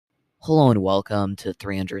Hello and welcome to the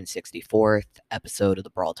 364th episode of the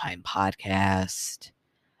Brawl Time Podcast.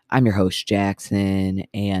 I'm your host, Jackson,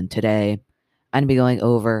 and today I'm going to be going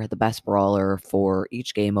over the best brawler for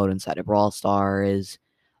each game mode inside of Brawl Stars.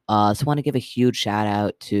 So I want to give a huge shout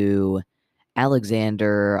out to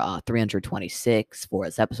Alexander326 for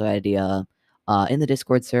his episode idea. In the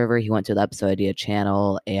Discord server, he went to the episode idea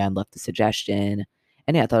channel and left a suggestion.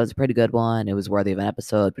 And yeah, I thought it was a pretty good one. It was worthy of an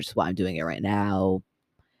episode, which is why I'm doing it right now.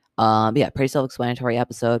 Yeah, pretty self-explanatory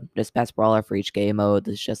episode. Just best brawler for each game mode.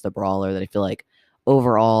 This is just a brawler that I feel like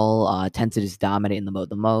overall tends to just dominate in the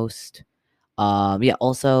mode the most. Yeah,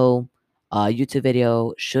 also, YouTube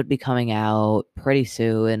video should be coming out pretty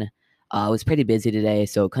soon. I was pretty busy today,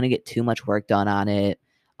 so couldn't get too much work done on it.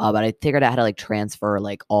 But I figured out how to transfer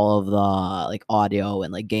all of the audio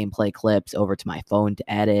and gameplay clips over to my phone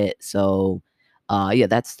to edit. So, yeah,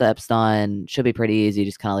 that step's done. Should be pretty easy.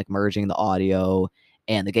 Just kind of merging the audio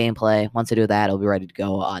and the gameplay. Once I do that, it'll be ready to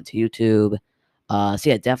go onto YouTube. So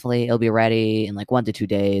yeah, definitely it'll be ready in 1 to 2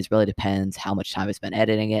 days. Really depends how much time I spend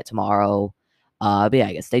editing it tomorrow. But yeah,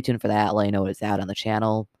 I guess stay tuned for that. I'll let you know when it's out on the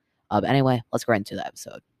channel. But anyway, let's go right into the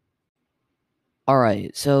episode. All right,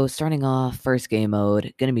 so starting off, first game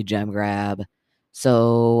mode, gonna be Gem Grab.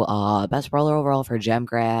 So, best brawler overall for Gem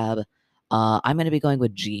Grab, I'm gonna be going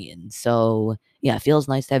with Jean. So, yeah, it feels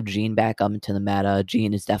nice to have Jean back up into the meta.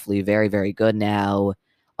 Jean is definitely very, very good now.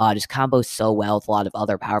 Just combos so well with a lot of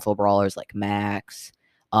other powerful brawlers like Max.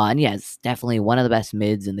 And yeah, it's definitely one of the best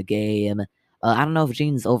mids in the game. I don't know if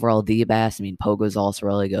Jean's overall the best. I mean, Pogo's also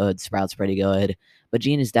really good. Sprout's pretty good. But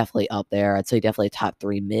Jean is definitely up there. I'd say definitely top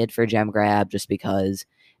 3 mid for Gem Grab just because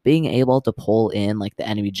being able to pull in the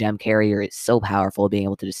enemy gem carrier is so powerful. Being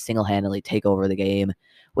able to just single-handedly take over the game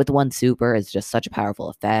with one super is just such a powerful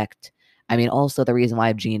effect. I mean, also the reason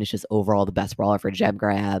why Jean is just overall the best brawler for Gem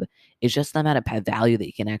Grab is just the amount of value that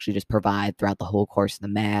you can actually just provide throughout the whole course of the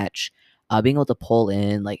match. Being able to pull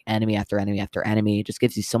in enemy after enemy after enemy just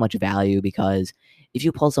gives you so much value because if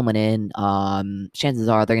you pull someone in, chances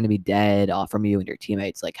are they're going to be dead from you and your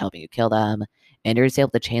teammates helping you kill them, and you're just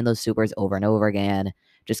able to chain those supers over and over again.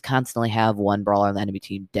 Just constantly have one brawler on the enemy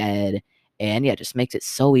team dead, and yeah, just makes it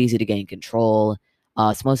so easy to gain control.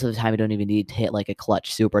 So most of the time, you don't even need to hit a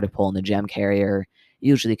clutch super to pull in the gem carrier.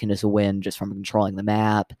 Usually, you can just win just from controlling the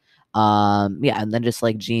map. Yeah, and then just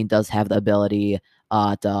Jean does have the ability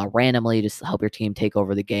to randomly just help your team take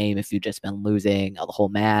over the game if you've just been losing the whole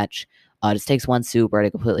match. Just takes one super to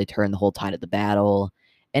completely turn the whole tide of the battle.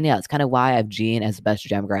 And yeah, it's kind of why I have Jean as the best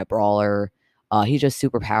gem grab brawler. He's just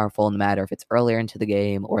super powerful no matter if it's earlier into the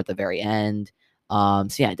game or at the very end. So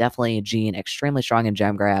yeah, definitely Jean extremely strong in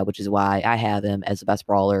gem grab, which is why I have him as the best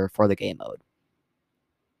brawler for the game mode.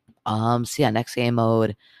 So yeah, next game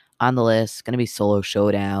mode on the list gonna be Solo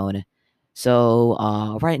Showdown. So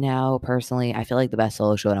right now, personally, I feel like the best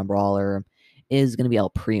Solo Showdown brawler is gonna be El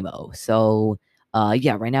Primo. So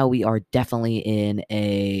yeah, right now we are definitely in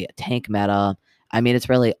a tank meta. I mean, it's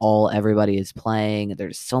really all everybody is playing.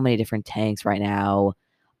 There's so many different tanks right now.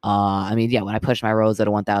 I mean, yeah, when I pushed my Rosa to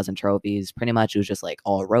 1,000 trophies, pretty much it was just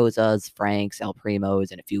all Rosas, Franks, El Primos,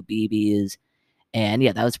 and a few BBs. And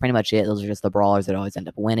yeah, that was pretty much it. Those are just the brawlers that always end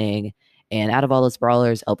up winning. And out of all those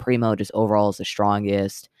brawlers, El Primo just overall is the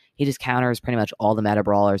strongest. He just counters pretty much all the meta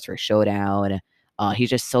brawlers for Showdown. He's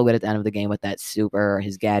just so good at the end of the game with that super.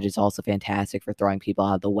 His gadget's also fantastic for throwing people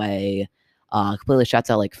out of the way. Completely shuts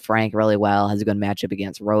out Frank really well. Has a good matchup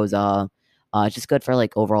against Rosa. It's just good for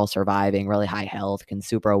overall surviving. Really high health. Can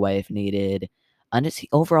super away if needed. And just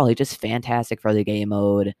overall, he's just fantastic for the game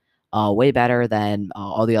mode. Way better than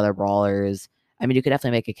all the other brawlers. I mean, you could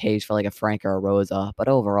definitely make a case for a Frank or a Rosa, but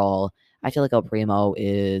overall, I feel like El Primo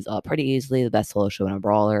is pretty easily the best solo showdown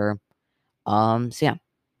brawler. So yeah,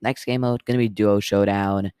 next game mode gonna be Duo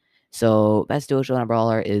Showdown. So best Duo Showdown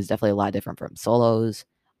brawler is definitely a lot different from solos.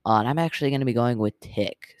 And I'm actually gonna be going with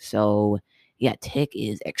Tick. So yeah, Tick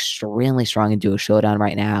is extremely strong in Duo Showdown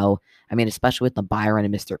right now. I mean, especially with the Byron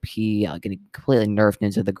and Mr. P getting completely nerfed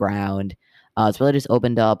into the ground. It's really just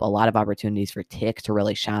opened up a lot of opportunities for Tick to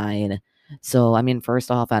really shine. So, I mean, first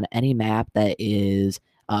off, on any map that is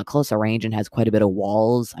closer range and has quite a bit of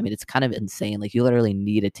walls, I mean, it's kind of insane. You literally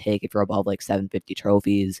need a Tick if you're above 750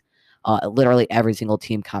 trophies. Literally every single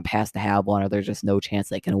team comp has to have one, or there's just no chance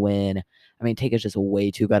they can win. I mean, Tick is just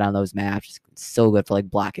way too good on those maps. It's so good for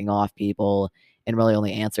blocking off people, and really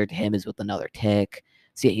only answer to him is with another Tick.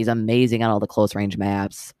 So yeah, he's amazing on all the close range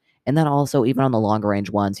maps. And then also, even on the longer range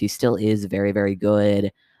ones, he still is very, very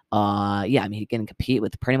good. Yeah, I mean, he can compete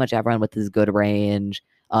with pretty much everyone with his good range.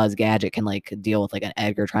 His gadget can deal with an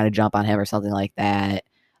Edgar trying to jump on him or something like that.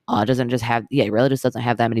 Doesn't just have, yeah, he really just doesn't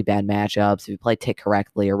have that many bad matchups. If you play Tick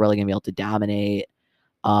correctly, you're really gonna be able to dominate.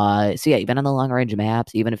 So yeah, even on the long range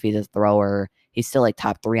maps, even if he's a thrower, he's still like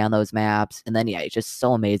top 3 on those maps. And then yeah, he's just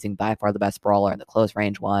so amazing, by far the best brawler in the close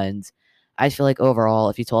range ones. I just feel like overall,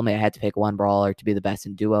 if you told me I had to pick one brawler to be the best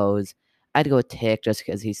in duos, I'd go with Tick just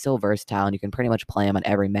because he's so versatile and you can pretty much play him on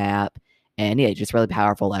every map. And yeah, he's just really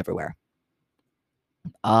powerful everywhere.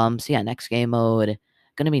 So yeah, next game mode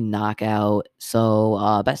gonna be knockout.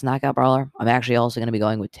 So best knockout brawler. I'm actually also gonna be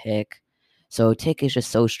going with Tick. So Tick is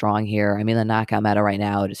just so strong here. I mean, the knockout meta right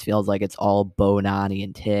now, it just feels like it's all Bo, Nani,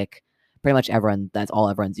 and Tick. Pretty much everyone. That's all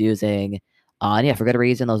everyone's using. And yeah, for good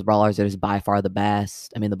reason. Those brawlers are just by far the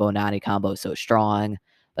best. I mean, the Bo Nani combo is so strong,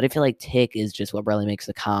 but I feel like Tick is just what really makes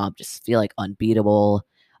the comp just feel like unbeatable.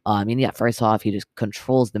 I mean, yeah, first off, he just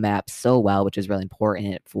controls the map so well, which is really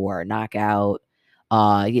important for knockout.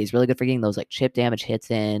 Yeah, he's really good for getting those like chip damage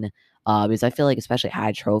hits in. Because I feel like especially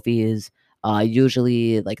high trophies,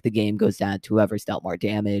 usually like the game goes down to whoever's dealt more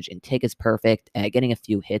damage, and Tick is perfect at getting a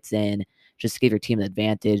few hits in just to give your team an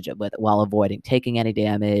advantage with while avoiding taking any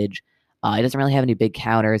damage. He doesn't really have any big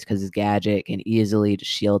counters because his gadget can easily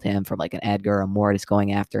just shield him from like an Edgar or Mortis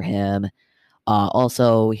going after him.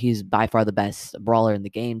 Also, he's by far the best brawler in the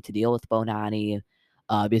game to deal with Bo Nani,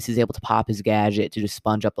 because he's able to pop his gadget to just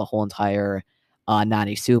sponge up the whole entire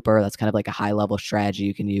Nani super. That's kind of like a high level strategy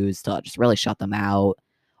you can use to just really shut them out.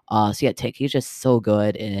 So yeah, Tick, he's just so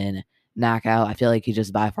good in knockout. I feel like he's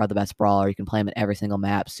just by far the best brawler. You can play him in every single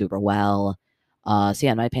map super well. So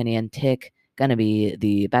yeah, in my opinion, Tick gonna be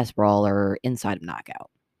the best brawler inside of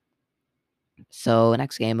knockout. So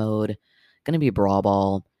next game mode, gonna be Brawl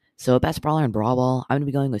Ball. So best brawler in Brawl Ball, I'm gonna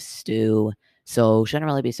be going with Stu. So shouldn't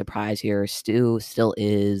really be surprised here. Stu still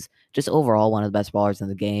is just overall one of the best brawlers in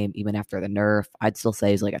the game, even after the nerf. I'd still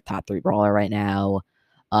say he's like a top 3 brawler right now.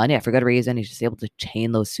 And yeah, for good reason. He's just able to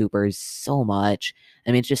chain those supers so much.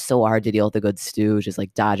 I mean, it's just so hard to deal with a good Stu, just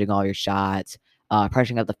like dodging all your shots,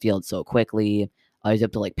 pressuring up the field so quickly. He's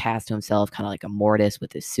able to like pass to himself, kind of like a Mortis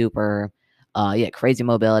with his super. Yeah, crazy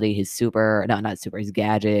mobility. His super, no, not super, his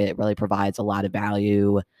gadget really provides a lot of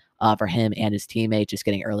value for him and his teammate, just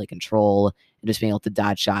getting early control and just being able to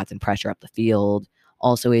dodge shots and pressure up the field.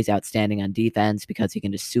 Also, he's outstanding on defense because he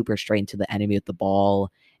can just super straight into the enemy with the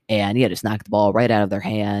ball and, yeah, just knock the ball right out of their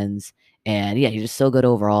hands. And, yeah, he's just so good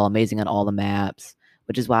overall, amazing on all the maps,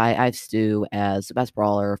 which is why I have Stu as the best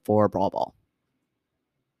brawler for Brawl Ball.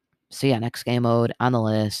 So yeah, next game mode on the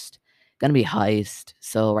list, gonna be Heist.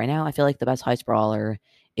 So right now, I feel like the best Heist brawler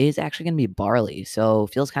is actually gonna be Barley. So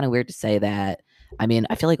feels kind of weird to say that. I mean,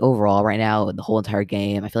 I feel like overall right now in the whole entire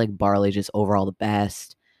game, I feel like Barley just overall the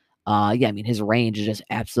best. Yeah, I mean his range is just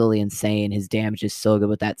absolutely insane. His damage is so good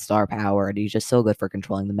with that star power, and he's just so good for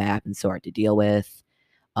controlling the map and so hard to deal with.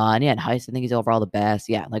 And yeah, in Heist, I think he's overall the best.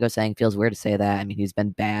 Yeah, like I was saying, feels weird to say that. I mean, he's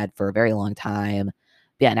been bad for a very long time.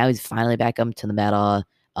 But yeah, now he's finally back up to the meta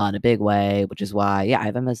in a big way, which is why, yeah, I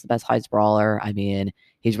have him as the best Heist brawler. I mean,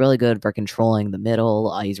 he's really good for controlling the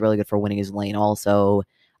middle. He's really good for winning his lane also.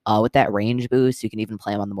 With that range boost, you can even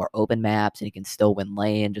play him on the more open maps, and he can still win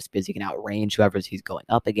lane just because he can outrange whoever he's going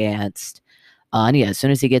up against. And yeah, as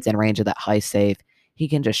soon as he gets in range of that Heist safe, he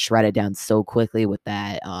can just shred it down so quickly with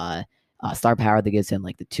that star power that gives him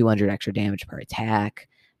like the 200 extra damage per attack.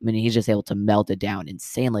 I mean, he's just able to melt it down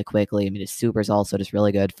insanely quickly. I mean, his super is also just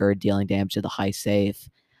really good for dealing damage to the high safe.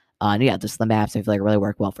 And yeah, just the maps I feel like really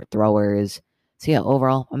work well for throwers. So yeah,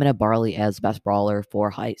 overall, I'm gonna have Barley as best brawler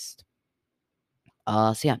for Heist.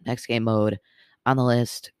 So yeah, next game mode on the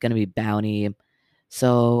list gonna be Bounty.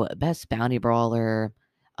 So best Bounty brawler.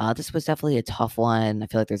 This was definitely a tough one. I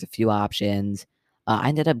feel like there's a few options. I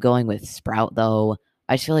ended up going with Sprout though.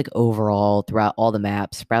 I just feel like overall throughout all the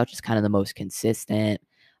maps, Sprout is kind of the most consistent.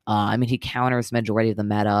 I mean, he counters majority of the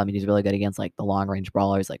meta. I mean, he's really good against like the long range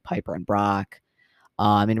brawlers like Piper and Brock.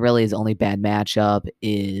 I mean, really, his only bad matchup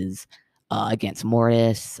is against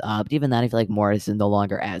Mortis. But even then, I feel like Mortis is no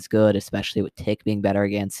longer as good, especially with Tick being better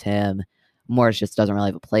against him. Mortis just doesn't really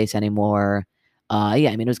have a place anymore. Yeah,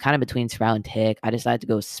 I mean, it was kind of between Sprout and Tick. I decided to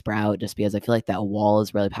go Sprout just because I feel like that wall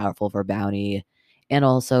is really powerful for Bounty. And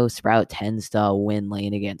also, Sprout tends to win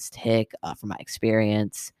lane against Tick from my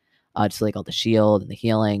experience. Just like all the shield and the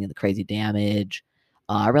healing and the crazy damage.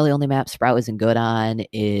 Really, only map Sprout isn't good on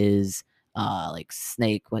is like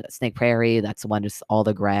Snake Prairie. That's the one, just all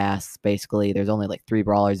the grass. Basically, there's only like 3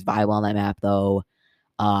 brawlers viable on that map though.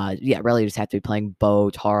 Yeah, really, you just have to be playing Bo,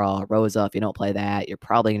 Tara, Rosa. If you don't play that, you're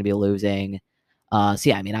probably gonna be losing. So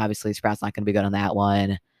yeah, I mean, obviously Sprout's not gonna be good on that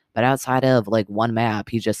one. But outside of like one map,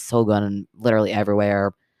 he's just so good on literally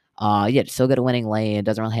everywhere. Yeah, just so good at winning lane.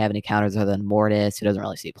 Doesn't really have any counters other than Mortis, who doesn't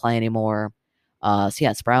really see play anymore. So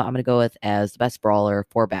yeah, Sprout I'm gonna go with as the best brawler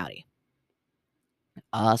for Bounty.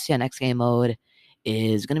 So yeah, next game mode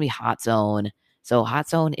is gonna be Hot Zone. So Hot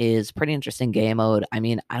Zone is pretty interesting game mode. I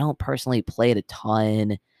mean, I don't personally play it a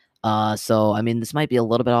ton. So I mean, this might be a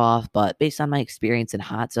little bit off, but based on my experience in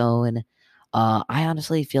Hot Zone, I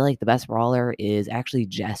honestly feel like the best brawler is actually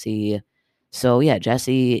Jesse. So yeah,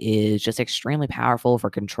 Jesse is just extremely powerful for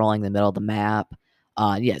controlling the middle of the map.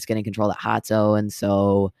 Yeah, it's getting control of that hot zone.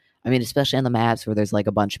 So I mean, especially on the maps where there's like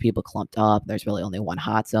a bunch of people clumped up, there's really only one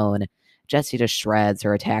hot zone. Jessie just shreds.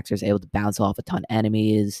 Her attacks are able to bounce off a ton of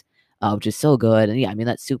enemies, which is so good. And yeah, I mean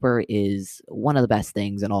that super is one of the best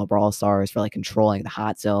things in all Brawl Stars for like controlling the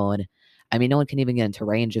hot zone. I mean, no one can even get into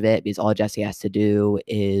range of it because all Jessie has to do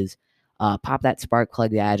is pop that spark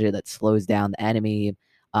plug gadget that slows down the enemy.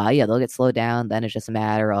 Yeah, they'll get slowed down. Then it's just a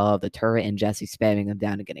matter of the turret and Jessie spamming them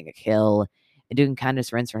down and getting a kill. And you can kind of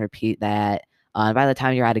just rinse and repeat that. And by the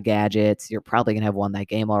time you're out of gadgets, you're probably gonna have won that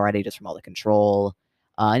game already just from all the control.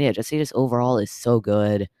 And yeah, Jesse just overall is so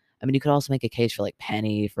good. I mean, you could also make a case for like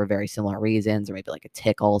Penny for very similar reasons, or maybe like a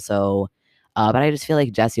Tick also. But I just feel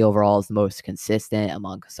like Jesse overall is the most consistent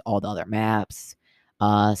amongst all the other maps.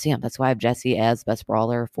 So yeah, that's why I have Jesse as best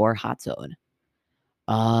brawler for Hot Zone.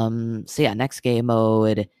 So yeah, next game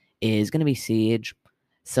mode is gonna be Siege.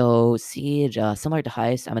 So Siege, similar to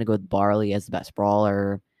Heist, I'm gonna go with Barley as the best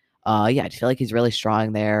brawler. Yeah, I feel like he's really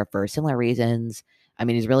strong there for similar reasons. I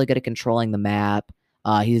mean, he's really good at controlling the map.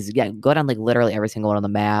 He's good on like literally every single one of the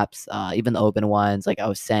maps, even the open ones. Like I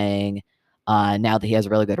was saying, now that he has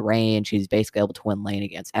really good range, he's basically able to win lane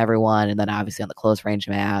against everyone. And then obviously on the close range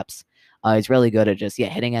maps, he's really good at just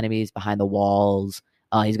hitting enemies behind the walls.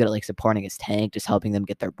 He's good at like supporting his tank, just helping them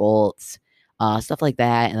get their bolts, stuff like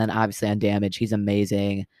that. And then obviously on damage, he's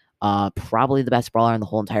amazing. Probably the best brawler in the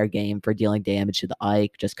whole entire game for dealing damage to the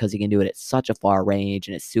Ike, just because he can do it at such a far range,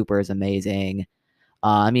 and his super is amazing.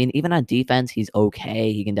 I mean, even on defense, he's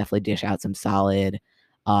okay. He can definitely dish out some solid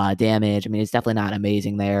damage. I mean, he's definitely not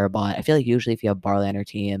amazing there, but I feel like usually if you have Barley on your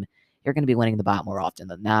team, you're going to be winning the bot more often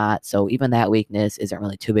than not. So even that weakness isn't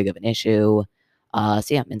really too big of an issue. So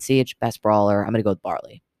yeah, in Siege, best brawler, I'm going to go with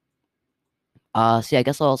Barley. So yeah, I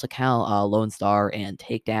guess I'll also count Lone Star and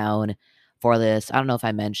Takedown for this. I don't know if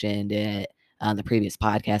I mentioned it on the previous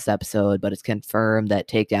podcast episode, but it's confirmed that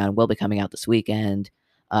Takedown will be coming out this weekend.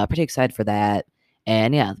 Pretty excited for that.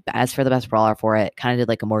 And yeah, as for the best brawler for it, kind of did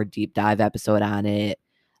like a more deep dive episode on it,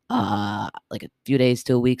 like a few days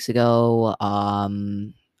to weeks ago.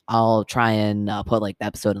 I'll try and put like the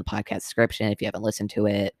episode in the podcast description if you haven't listened to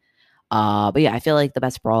it. But yeah, I feel like the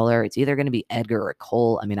best brawler, it's either going to be Edgar or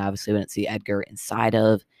Colt. I mean, obviously, we didn't see Edgar inside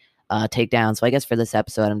of Takedown. So I guess for this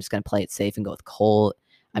episode, I'm just going to play it safe and go with Colt.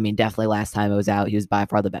 I mean, definitely last time it was out, he was by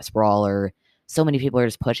far the best brawler. So many people are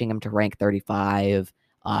just pushing him to rank 35.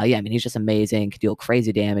 Yeah, I mean, he's just amazing, can deal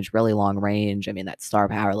crazy damage, really long range. I mean, that star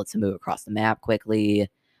power lets him move across the map quickly.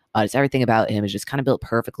 Just everything about him is just kind of built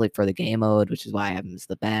perfectly for the game mode, which is why I have him as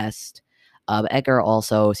the best. Edgar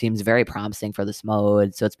also seems very promising for this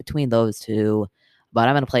mode, so it's between those two. But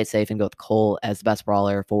I'm going to play it safe and go with Colt as the best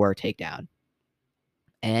brawler for Takedown.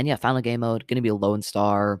 And yeah, final game mode, going to be Lone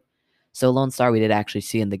Star. So Lone Star we did actually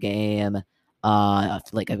see in the game,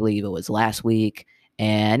 like I believe it was last week.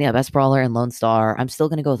 And yeah, best brawler and Lone Star. I'm still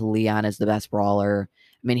going to go with Leon as the best brawler.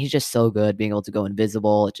 I mean, he's just so good being able to go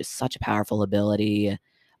invisible. It's just such a powerful ability.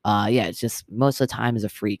 Yeah, it's just most of the time is a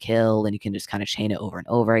free kill, and you can just kind of chain it over and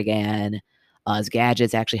over again. His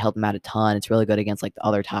gadgets actually help him out a ton. It's really good against like the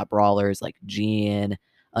other top brawlers like Jean,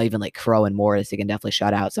 even like Crow and Mortis. He can definitely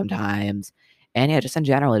shut out sometimes. And yeah, just in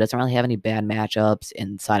general, he doesn't really have any bad matchups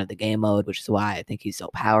inside of the game mode, which is why I think he's so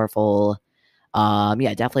powerful.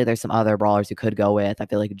 Yeah, definitely there's some other brawlers you could go with. I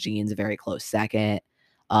feel like Jean's a very close second.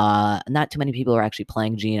 Not too many people are actually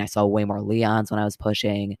playing Jean. I saw way more Leons when I was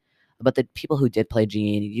pushing. But the people who did play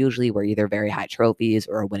Jean usually were either very high trophies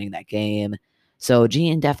or winning that game. So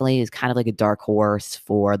Jean definitely is kind of like a dark horse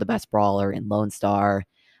for the best brawler in Lone Star.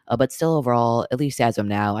 But still overall, at least as of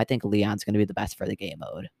now, I think Leon's going to be the best for the game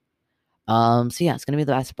mode. So yeah, it's gonna be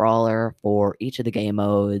the best brawler for each of the game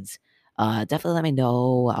modes. Definitely let me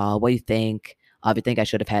know what you think. If you think I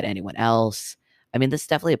should have had anyone else. I mean, this is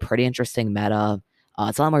definitely a pretty interesting meta.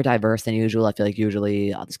 It's a lot more diverse than usual. I feel like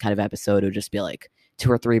usually this kind of episode would just be like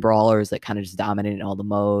two or three brawlers that kind of just dominate in all the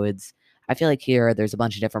modes. I feel like here there's a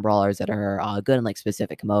bunch of different brawlers that are good in like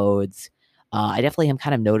specific modes. I definitely am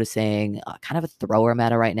kind of noticing kind of a thrower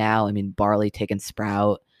meta right now. I mean, Barley, Tick, and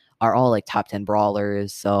Sprout are all like top 10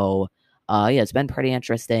 brawlers. So yeah, it's been pretty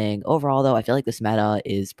interesting. Overall, though, I feel like this meta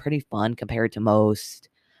is pretty fun compared to most.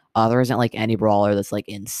 There isn't like any brawler that's like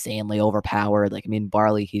insanely overpowered. Like, I mean,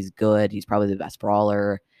 Barley, he's good. He's probably the best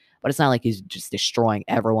brawler. but it's not like he's just destroying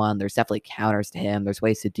everyone. There's definitely counters to him. There's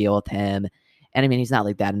ways to deal with him. And I mean, he's not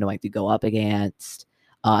like that annoying to go up against.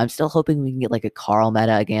 I'm still hoping we can get like a Carl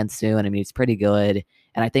meta again soon. I mean, he's pretty good.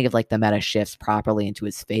 And I think if like the meta shifts properly into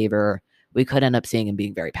his favor, we could end up seeing him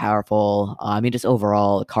being very powerful. I mean, just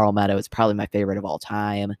overall, Carl meta is probably my favorite of all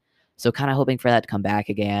time. So kind of hoping for that to come back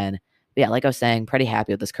again. But yeah, like I was saying, pretty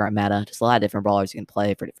happy with this current meta. Just a lot of different brawlers you can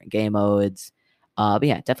play for different game modes. But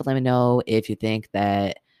yeah, definitely let me know if you think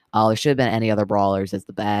that there should have been any other brawlers as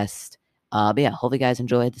the best. But yeah, hope you guys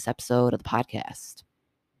enjoyed this episode of the podcast.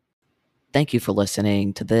 Thank you for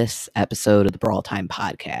listening to this episode of the Brawl Time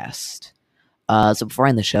podcast. So before I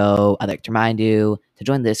end the show, I'd like to remind you to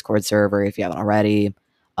join the Discord server if you haven't already.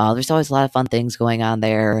 There's always a lot of fun things going on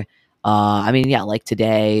there. I mean, yeah, like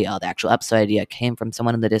today, the actual episode idea came from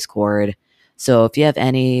someone in the Discord. So if you have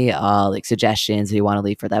any like suggestions that you want to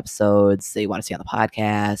leave for the episodes that you want to see on the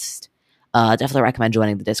podcast, definitely recommend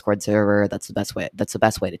joining the Discord server. That's the best way. That's the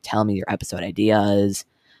best way to tell me your episode ideas.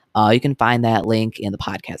 You can find that link in the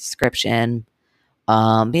podcast description.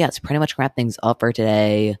 But yeah, it's pretty much wrap things up for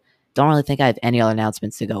today. Don't really think I have any other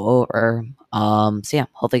announcements to go over. So yeah,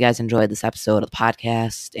 hopefully you guys enjoyed this episode of the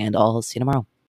podcast, and I'll see you tomorrow.